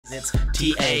It's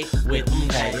TA with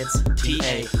MK. It's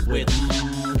TA with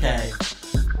MK.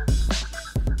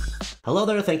 Hello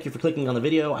there, thank you for clicking on the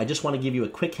video. I just want to give you a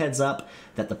quick heads up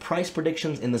that the price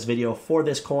predictions in this video for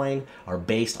this coin are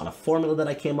based on a formula that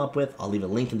I came up with. I'll leave a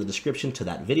link in the description to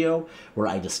that video where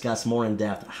I discuss more in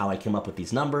depth how I came up with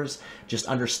these numbers. Just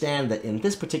understand that in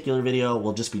this particular video,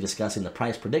 we'll just be discussing the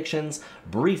price predictions,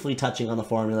 briefly touching on the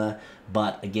formula,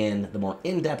 but again, the more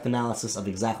in-depth analysis of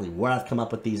exactly where I've come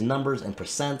up with these numbers and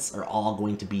percents are all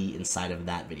going to be inside of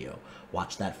that video.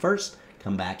 Watch that first.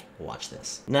 Come back, watch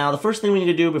this. Now, the first thing we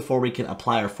need to do before we can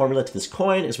apply our formula to this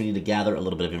coin is we need to gather a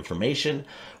little bit of information.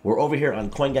 We're over here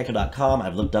on CoinGecko.com.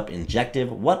 I've looked up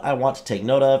Injective. What I want to take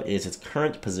note of is its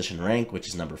current position rank, which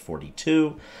is number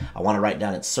 42. I want to write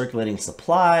down its circulating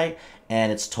supply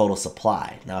and its total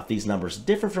supply. Now, if these numbers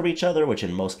differ from each other, which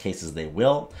in most cases they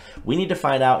will, we need to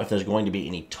find out if there's going to be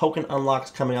any token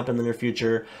unlocks coming up in the near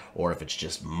future, or if it's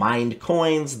just mined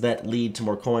coins that lead to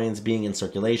more coins being in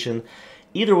circulation.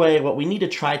 Either way, what we need to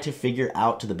try to figure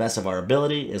out to the best of our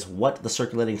ability is what the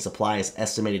circulating supply is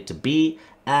estimated to be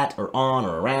at or on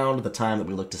or around the time that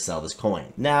we look to sell this coin.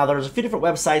 Now, there's a few different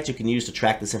websites you can use to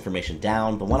track this information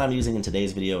down. The one I'm using in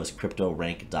today's video is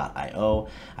cryptorank.io.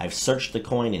 I've searched the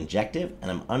coin Injective, and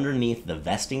I'm underneath the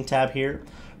vesting tab here,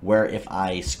 where if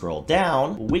I scroll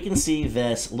down, we can see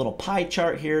this little pie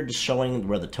chart here just showing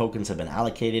where the tokens have been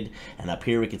allocated. And up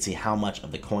here, we can see how much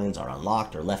of the coins are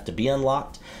unlocked or left to be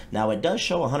unlocked. Now, it does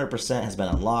show 100% has been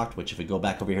unlocked, which if we go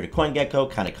back over here to CoinGecko,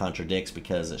 kind of contradicts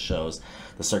because it shows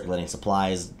the circulating supply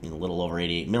is a little over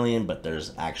 88 million, but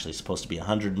there's actually supposed to be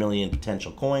 100 million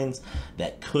potential coins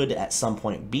that could at some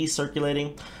point be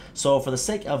circulating. So for the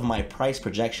sake of my price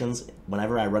projections,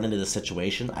 whenever I run into this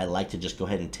situation, I like to just go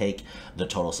ahead and take the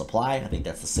total supply. I think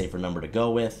that's the safer number to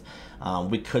go with.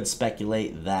 We could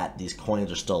speculate that these coins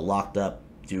are still locked up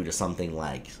due to something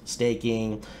like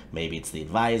staking. Maybe it's the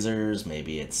advisors,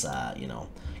 maybe it's,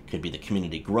 could be the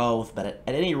community growth, but at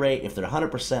any rate, if they're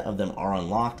 100% of them are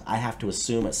unlocked, I have to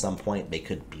assume at some point they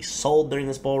could be sold during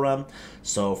this bull run.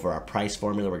 So for our price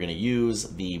formula, we're going to use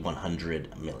the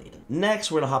 100 million.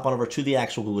 Next, we're going to hop on over to the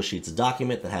actual Google Sheets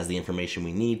document that has the information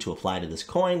we need to apply to this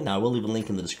coin. Now, I will leave a link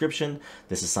in the description.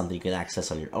 This is something you can access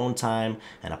on your own time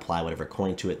and apply whatever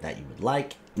coin to it that you would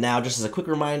like. Now, just as a quick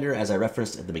reminder, as I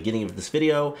referenced at the beginning of this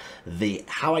video, the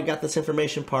how I got this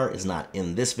information part is not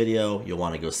in this video. You'll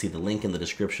want to go see the link in the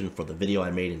description for the video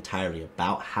I made entirely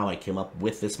about how I came up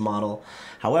with this model.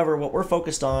 However, what we're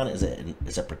focused on as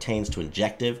it pertains to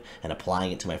Injective and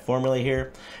applying it to my formula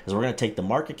here is we're going to take the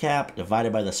market cap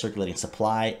divided by the circulating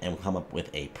supply and come up with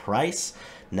a price.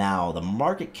 Now, the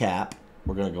market cap,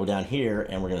 we're going to go down here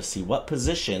and we're going to see what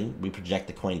position we project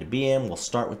the coin to be in. We'll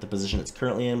start with the position it's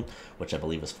currently in, which I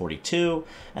believe is 42,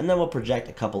 and then we'll project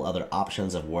a couple other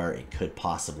options of where it could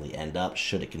possibly end up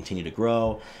should it continue to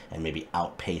grow and maybe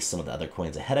outpace some of the other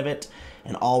coins ahead of it.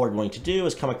 And all we're going to do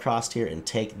is come across here and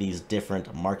take these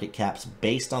different market caps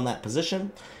based on that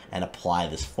position and apply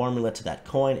this formula to that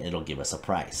coin, and it'll give us a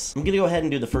price. I'm gonna go ahead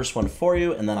and do the first one for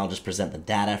you, and then I'll just present the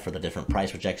data for the different price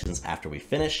projections after we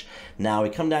finish. Now we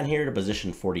come down here to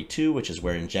position 42, which is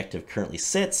where Injective currently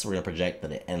sits. We're gonna project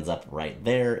that it ends up right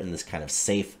there in this kind of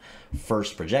safe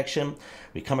first projection.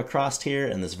 We come across here,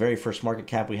 and this very first market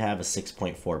cap we have is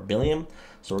 6.4 billion.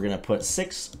 So we're gonna put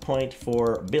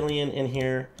 6.4 billion in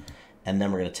here, and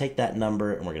then we're going to take that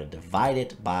number and we're going to divide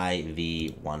it by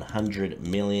the 100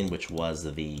 million, which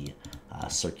was the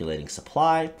circulating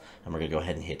supply. And we're going to go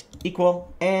ahead and hit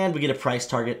equal, and we get a price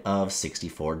target of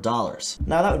 $64.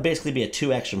 Now that would basically be a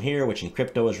 2x from here, which in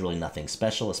crypto is really nothing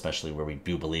special, especially where we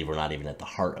do believe we're not even at the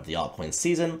heart of the altcoin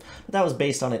season. But that was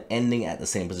based on it ending at the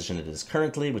same position it is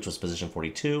currently, which was position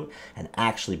 42, and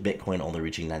actually Bitcoin only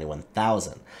reaching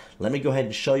 91,000. Let me go ahead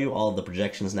and show you all of the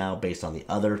projections now based on the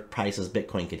other prices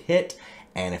Bitcoin could hit,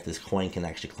 and if this coin can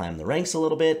actually climb the ranks a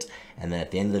little bit. And then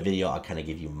at the end of the video, I'll kind of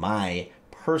give you my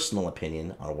personal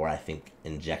opinion on where I think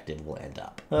Injective will end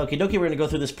up. Okay, dokie, we're gonna go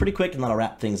through this pretty quick and then I'll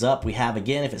wrap things up. We have,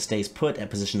 again, if it stays put at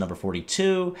position number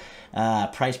 42,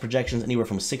 price projections anywhere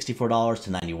from $64 to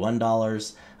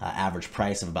 $91, average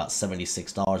price of about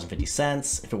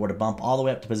 $76.50. If it were to bump all the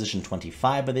way up to position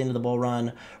 25 by the end of the bull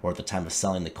run, or at the time of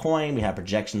selling the coin, we have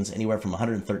projections anywhere from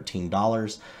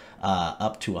 $113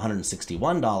 up to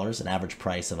 $161, an average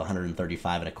price of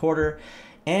 $135.25.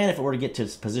 And if it were to get to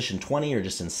position 20 or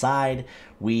just inside,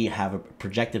 we have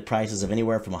projected prices of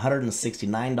anywhere from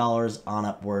 $169 on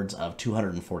upwards of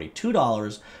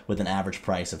 $242 with an average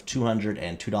price of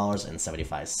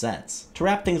 $202.75. To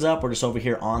wrap things up, we're just over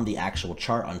here on the actual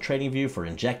chart on TradingView for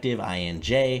Injective,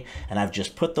 INJ, and I've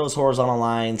just put those horizontal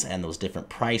lines and those different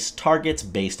price targets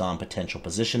based on potential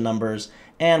position numbers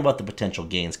and what the potential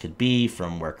gains could be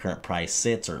from where current price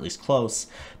sits, or at least close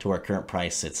to where current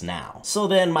price sits now. So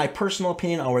then my personal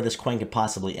opinion on where this coin could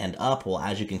possibly end up, well,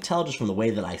 as you can tell just from the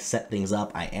way that I set things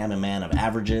up, I am a man of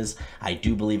averages. I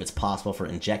do believe it's possible for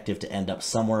Injective to end up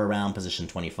somewhere around position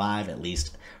 25, at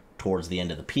least towards the end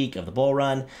of the peak of the bull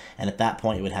run, and at that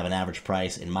point it would have an average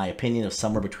price, in my opinion, of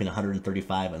somewhere between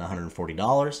 $135 and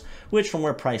 $140, which from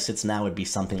where price sits now would be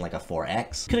something like a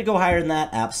 4x. Could it go higher than that?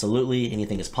 Absolutely.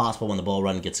 Anything is possible when the bull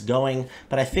run gets going,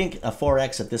 but I think a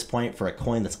 4x at this point for a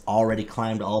coin that's already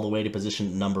climbed all the way to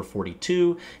position number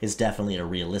 42 is definitely a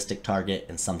realistic target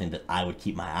and something that I would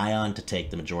keep my eye on to take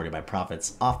the majority of my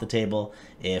profits off the table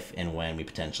if and when we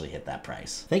potentially hit that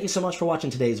price. Thank you so much for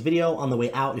watching today's video. On the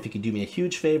way out, if you could do me a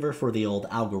huge favor for the old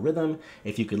algorithm,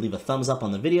 if you could leave a thumbs up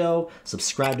on the video,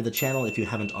 subscribe to the channel if you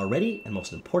haven't already, and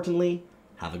most importantly,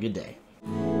 have a good day.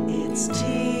 It's